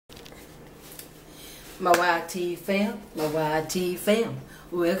My YT fam, my YT fam.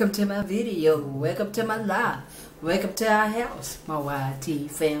 Welcome to my video, welcome to my live, welcome to our house, my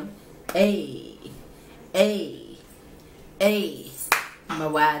YT fam. Hey, hey, hey, my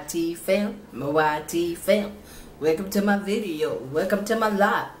YT fam, my YT fam. Welcome to my video, welcome to my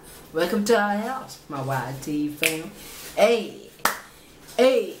live, welcome to our house, my YT fam. Hey,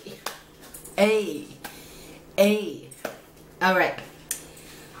 hey, hey, hey. Alright.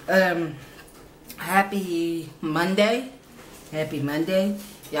 Happy Monday. Happy Monday.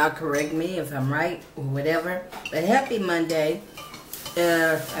 Y'all correct me if I'm right or whatever. But happy Monday.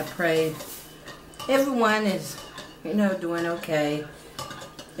 I pray everyone is, doing okay.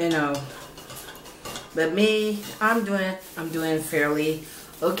 But me, I'm doing fairly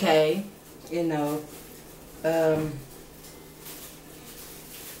okay.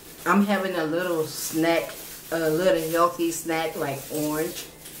 I'm having a little snack, a little healthy snack like orange.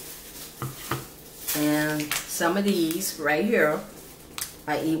 And some of these right here,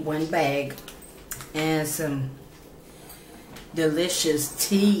 I eat one bag, and some delicious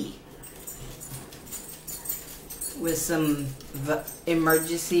tea with some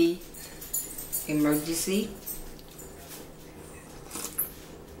emergency.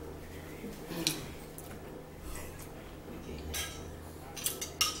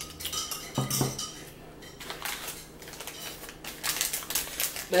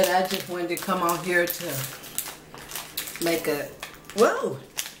 But I just wanted to come on here to make a, whoa,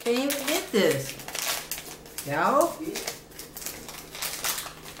 can't even get this, y'all.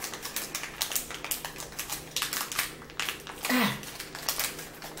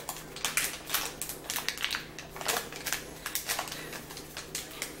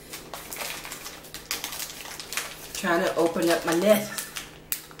 Trying to open up my net.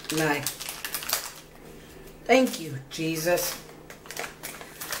 Like, thank you, Jesus.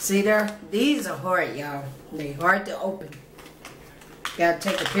 See there? These are hard, y'all. They're hard to open. Gotta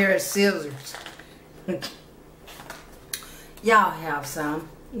take a pair of scissors. Y'all have some.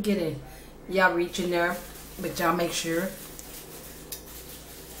 Get it. Y'all reach in there, but y'all make sure.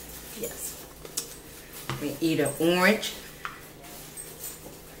 Yes. We eat an orange.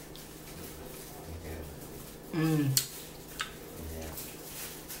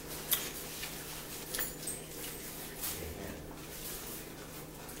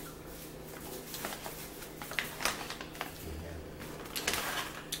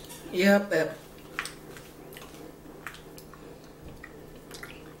 Yep.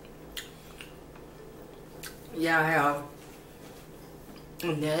 Yeah, I have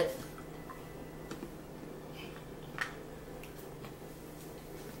that.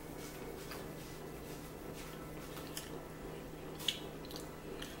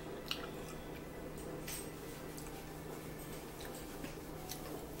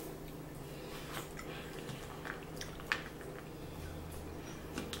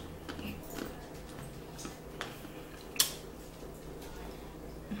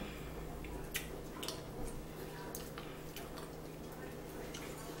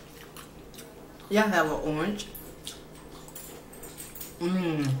 Y'all have an orange.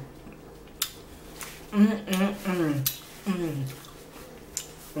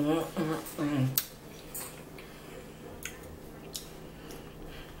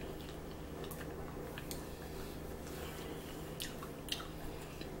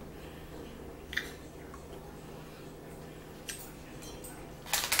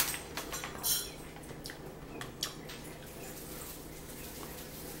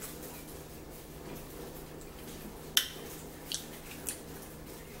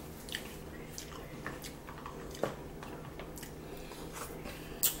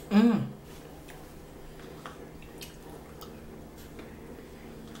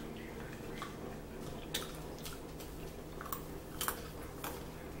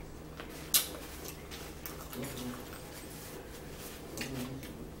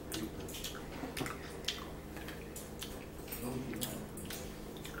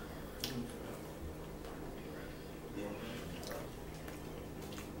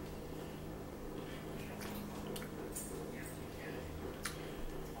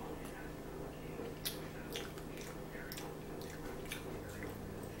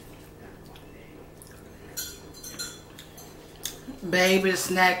 Baby's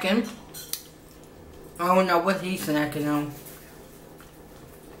snacking. I don't know what he's snacking on.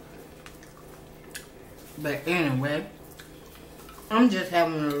 But anyway, I'm just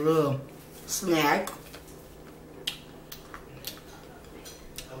having a little snack.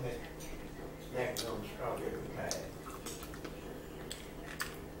 Snacking on strawberry pie.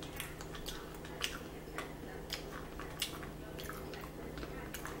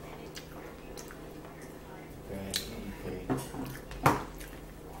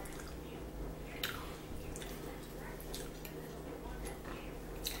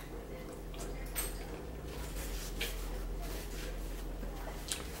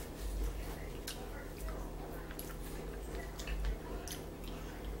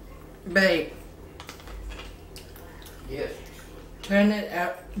 Babe. Yes. Turn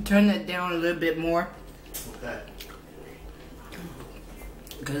it down a little bit more. Okay.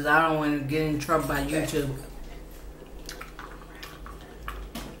 Because I don't want to get in trouble by YouTube.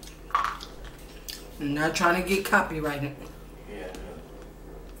 I'm not trying to get copyrighted. Yeah,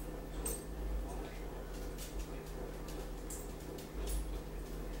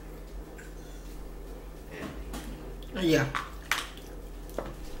 no. Yeah.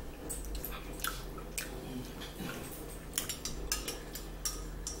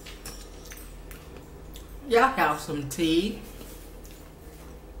 Y'all have some tea.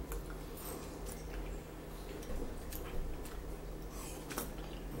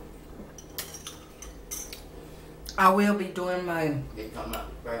 I will be doing my... They come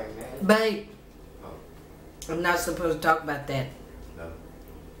out very mad. Babe, Oh, I'm not supposed to talk about that. no.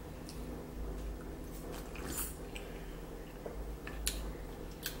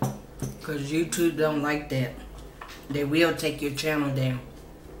 Because YouTube don't like that. They will take your channel down.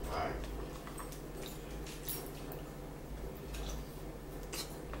 Alright.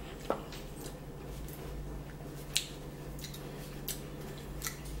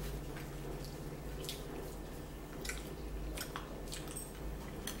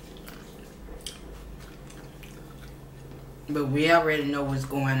 But we already know what's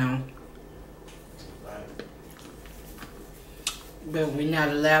going on. Right. But we're not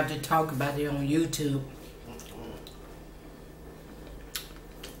allowed to talk about it on YouTube.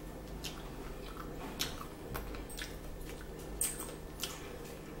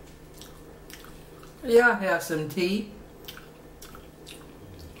 Y'all have some tea.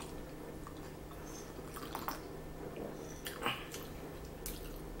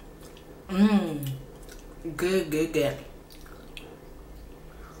 Mmm. Good, good, good.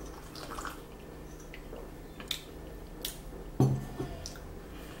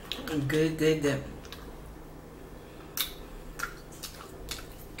 Good, good, good.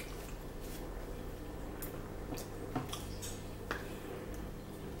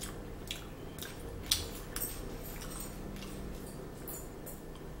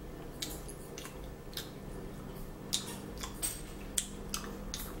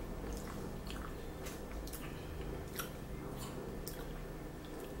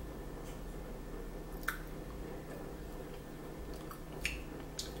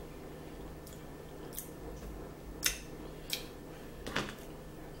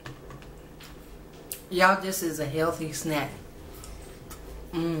 Y'all, this is a healthy snack.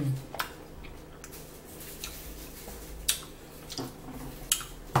 Mmm.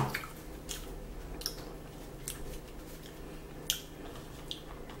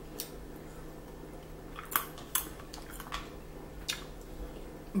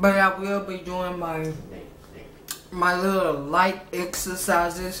 But I will be doing my little light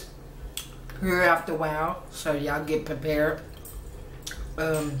exercises here after a while, so y'all get prepared.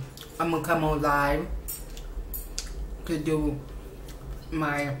 I'm gonna come on live to do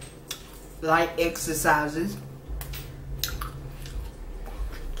my light exercises.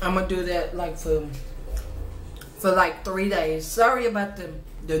 I'm gonna do that like for like 3 days. Sorry about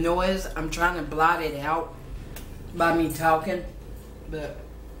the noise. I'm trying to blot it out by me talking, but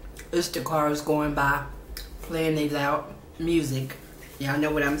it's the cars going by playing they loud music. Y'all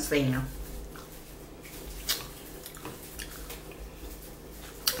know what I'm saying.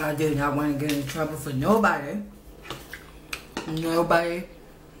 I do not want to get in trouble for nobody. Nobody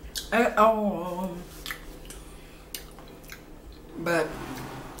at all. But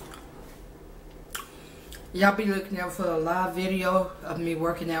y'all be looking out for a live video of me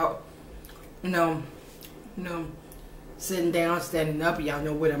working out. You know, sitting down, standing up. Y'all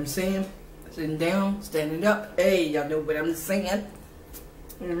know what I'm saying. Sitting down, standing up. Hey, y'all know what I'm saying.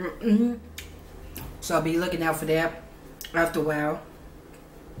 So I'll be looking out for that after a while.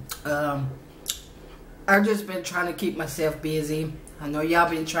 I've just been trying to keep myself busy. I know y'all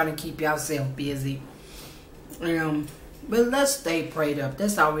been trying to keep yourself busy. But let's stay prayed up.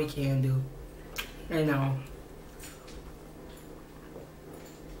 That's all we can do. You know.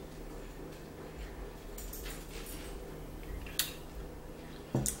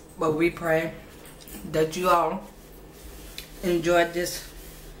 But we pray that you all enjoyed this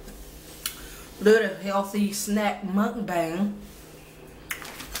little healthy snack mukbang.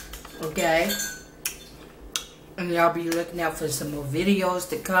 Okay, and y'all be looking out for some more videos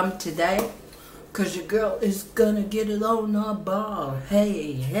to come today, cause your girl is gonna get it on the ball.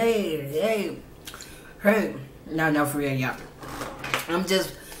 Hey, no, for real, y'all. I'm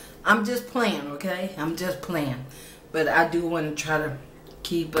just playing, okay? I'm just playing, but I do want to try to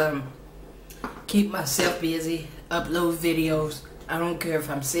keep myself busy, upload videos. I don't care if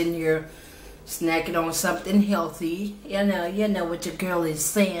I'm sitting here snacking on something healthy. You know what your girl is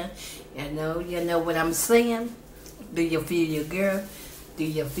saying. You know what I'm saying. Do you feel your girl? Do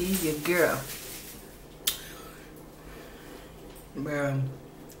you feel your girl? Bro,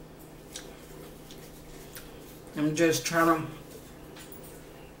 I'm just trying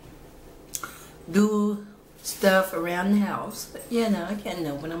to do stuff around the house. You know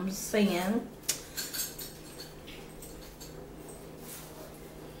what I'm saying.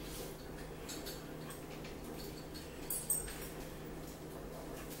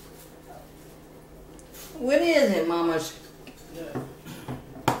 What is it, Mama?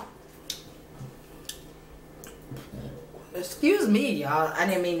 Excuse me, y'all. I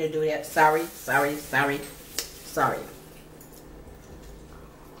didn't mean to do that. Sorry.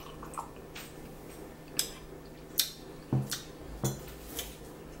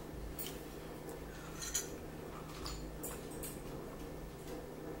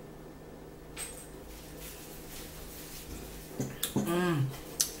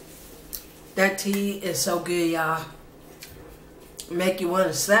 That tea is so good, y'all. Make you want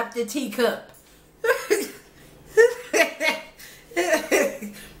to slap the teacup.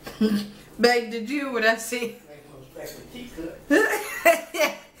 Babe, did you hear what I said?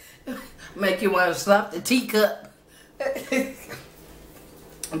 Make you want to slap the teacup.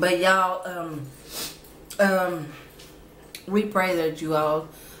 But y'all, we pray that you all,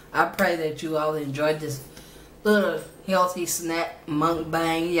 I pray that you all enjoyed this little healthy snack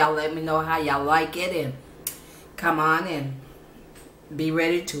mukbang. Y'all let me know how y'all like it, and come on and be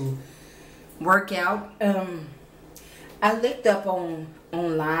ready to work out. I looked up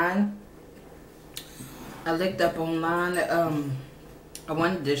online. I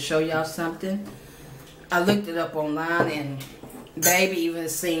wanted to show y'all something. I looked it up online, and baby even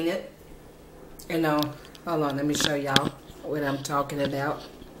seen it. Hold on, let me show y'all what I'm talking about.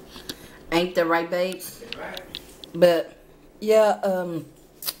 Ain't that right, babe? Right. But yeah,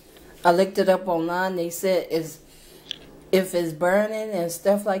 I looked it up online. They said if it's burning and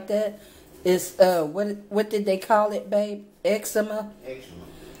stuff like that, it's what did they call it, babe? Eczema. Eczema.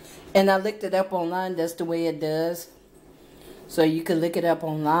 And I looked it up online. That's the way it does. So you can look it up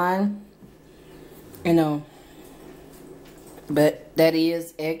online. But that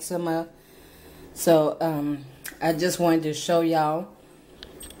is eczema. So I just wanted to show y'all,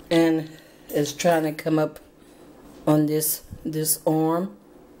 and it's trying to come up on this arm.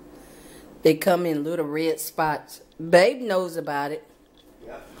 They come in little red spots. Babe knows about it.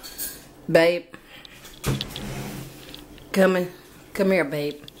 Yep. Babe, come here,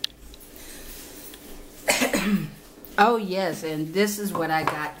 babe. Oh yes, and this is what I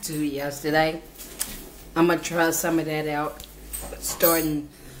got to yesterday. I'm gonna try some of that out starting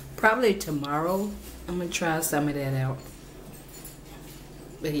probably tomorrow. I'm gonna try some of that out.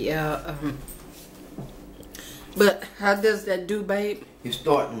 But yeah, but how does that do, babe? You're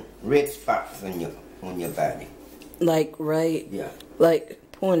starting red spots on your body. Like right? Yeah. Like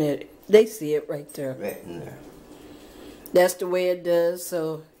point it. They see it right there. Right in there. That's the way it does.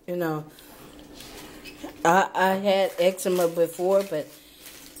 So I had eczema before, but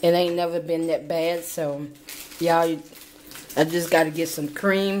it ain't never been that bad. So y'all, I just got to get some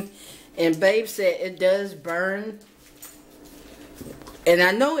cream. And babe said it does burn. And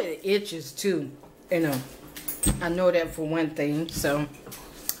I know it itches too. I know that for one thing. So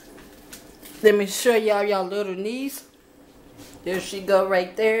let me show y'all little niece. There she go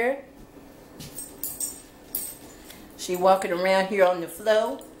right there. She walking around here on the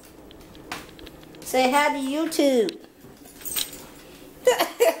floor. Say hi to YouTube.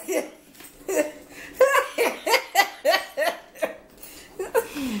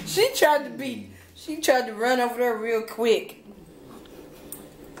 She tried to run over there real quick.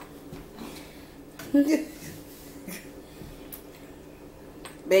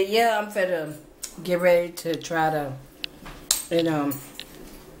 But yeah, I'm finna get ready to try to,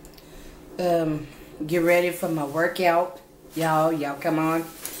 get ready for my workout. Y'all come on.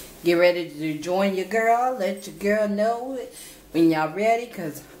 Get ready to join your girl. Let your girl know when y'all ready,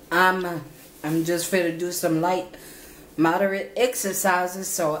 cause I'm just finna do some light, moderate exercises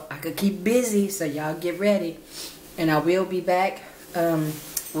so I could keep busy. So y'all get ready, and I will be back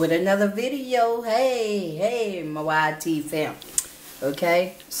with another video. Hey, my YT fam.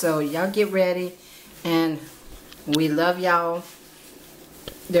 Okay, so y'all get ready, and we love y'all.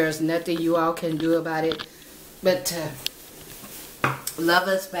 There's nothing you all can do about it but to love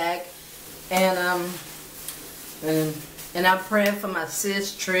us back. And I'm praying for my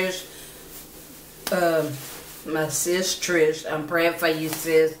sis Trish. I'm praying for you,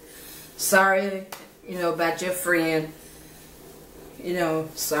 sis. Sorry, about your friend. you know,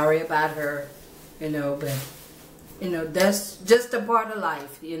 sorry about her, you know, but, you know, that's just a part of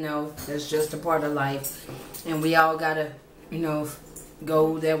life, you know, that's just a part of life, and we all gotta, you know,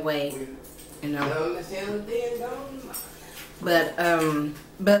 go that way, you know. But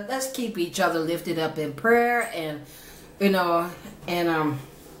let's keep each other lifted up in prayer, and, you know, and,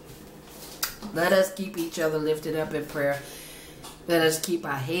 let us keep each other lifted up in prayer. Let us keep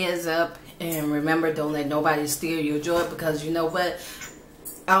our heads up, and remember, don't let nobody steal your joy, because you know what?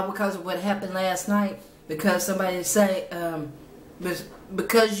 All because of what happened last night, because somebody say,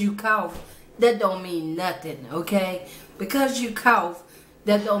 because you cough, that don't mean nothing, okay? Because you cough,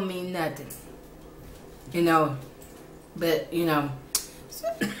 that don't mean nothing, you know. But, you know,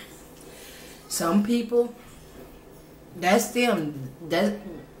 some people, that's them,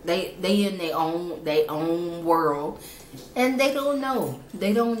 they in their own world, and they don't know,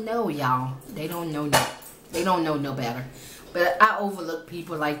 y'all, they don't know no better. But I overlook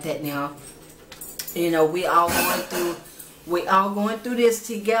people like that now. You know, we all going through this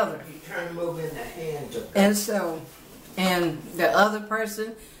together. You trying to move in the hands of God. And so, and the other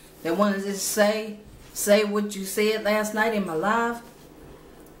person that wanted to say what you said last night in my live,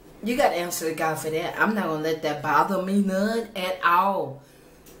 you got to answer to God for that. I'm not going to let that bother me none at all.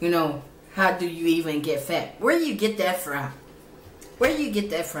 You know, how do you even get fat? Where do you get that from? Where do you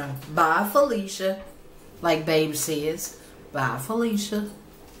get that from? Bye, Felicia. Like Babe says. Bye, Felicia.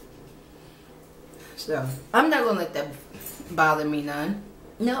 So, I'm not going to let that bother me none.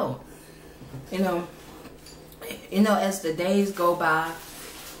 No. You know, as the days go by,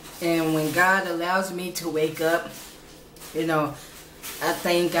 and when God allows me to wake up, you know, I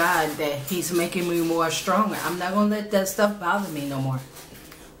thank God that He's making me more stronger. I'm not going to let that stuff bother me no more.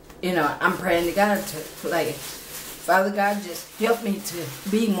 You know, I'm praying to God to, like, Father God, just help me to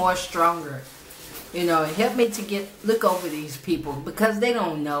be more stronger. You know, help me to look over these people, because they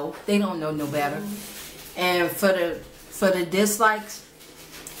don't know. They don't know no better. And for the dislikes,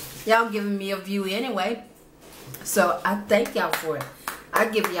 y'all giving me a view anyway. So I thank y'all for it. I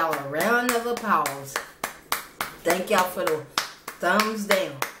give y'all a round of applause. Thank y'all for the thumbs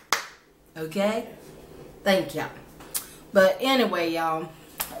down. Okay? Thank y'all. But anyway, y'all,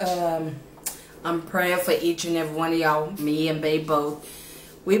 I'm praying for each and every one of y'all, me and Babe both.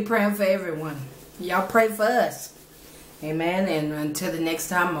 We praying for everyone. Y'all pray for us. Amen. And until the next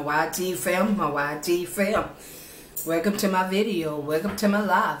time, my YT fam, welcome to my video. Welcome to my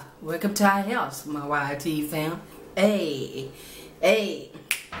live. Welcome to our house, my YT fam. Hey, hey,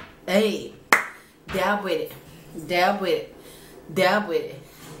 hey. Dab with it. Dab with it. Dab with it.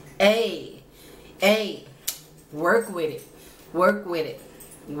 Hey, hey. Work with it. Work with it.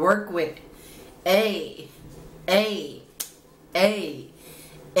 Work with it. Hey, hey, hey,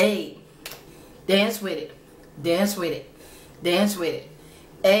 hey. Dance with it. Dance with it. Dance with it.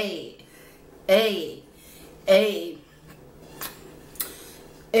 Hey, hey, hey.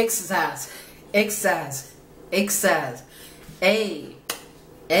 Exercise. Exercise. Exercise. Hey,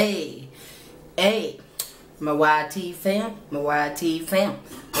 hey, hey. My YT fam. My YT fam.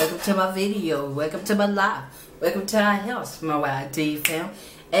 Welcome to my video. Welcome to my live. Welcome to our house, my YT fam.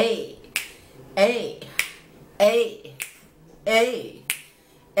 Hey, hey, hey, hey,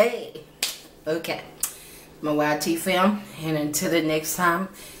 hey. Okay, my YT fam. And until the next time,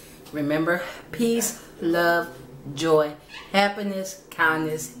 remember, peace, love, joy, happiness,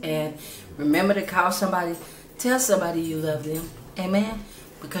 kindness, and remember to call somebody, tell somebody you love them. Amen?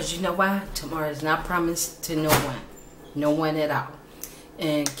 Because you know why? Tomorrow is not promised to no one. No one at all.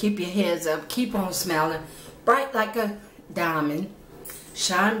 And keep your heads up. Keep on smiling. Bright like a diamond.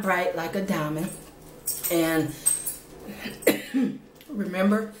 Shine bright like a diamond. And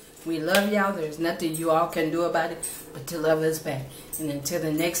remember, we love y'all. There's nothing you all can do about it but to love us back. And until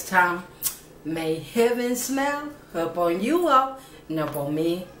the next time, may heaven smile upon you all and upon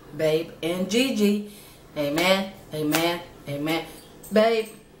me, Babe, and Gigi. Amen, amen, amen. Babe.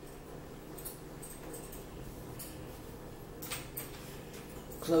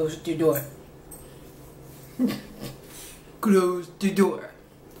 Close the door. Close the door.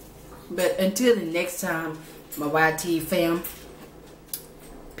 But until the next time, my YT fam,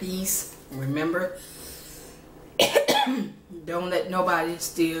 peace. Remember, don't let nobody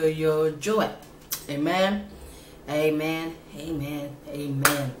steal your joy. Amen. Amen. Amen.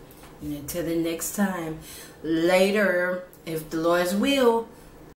 Amen. And until the next time, later, if the Lord's will,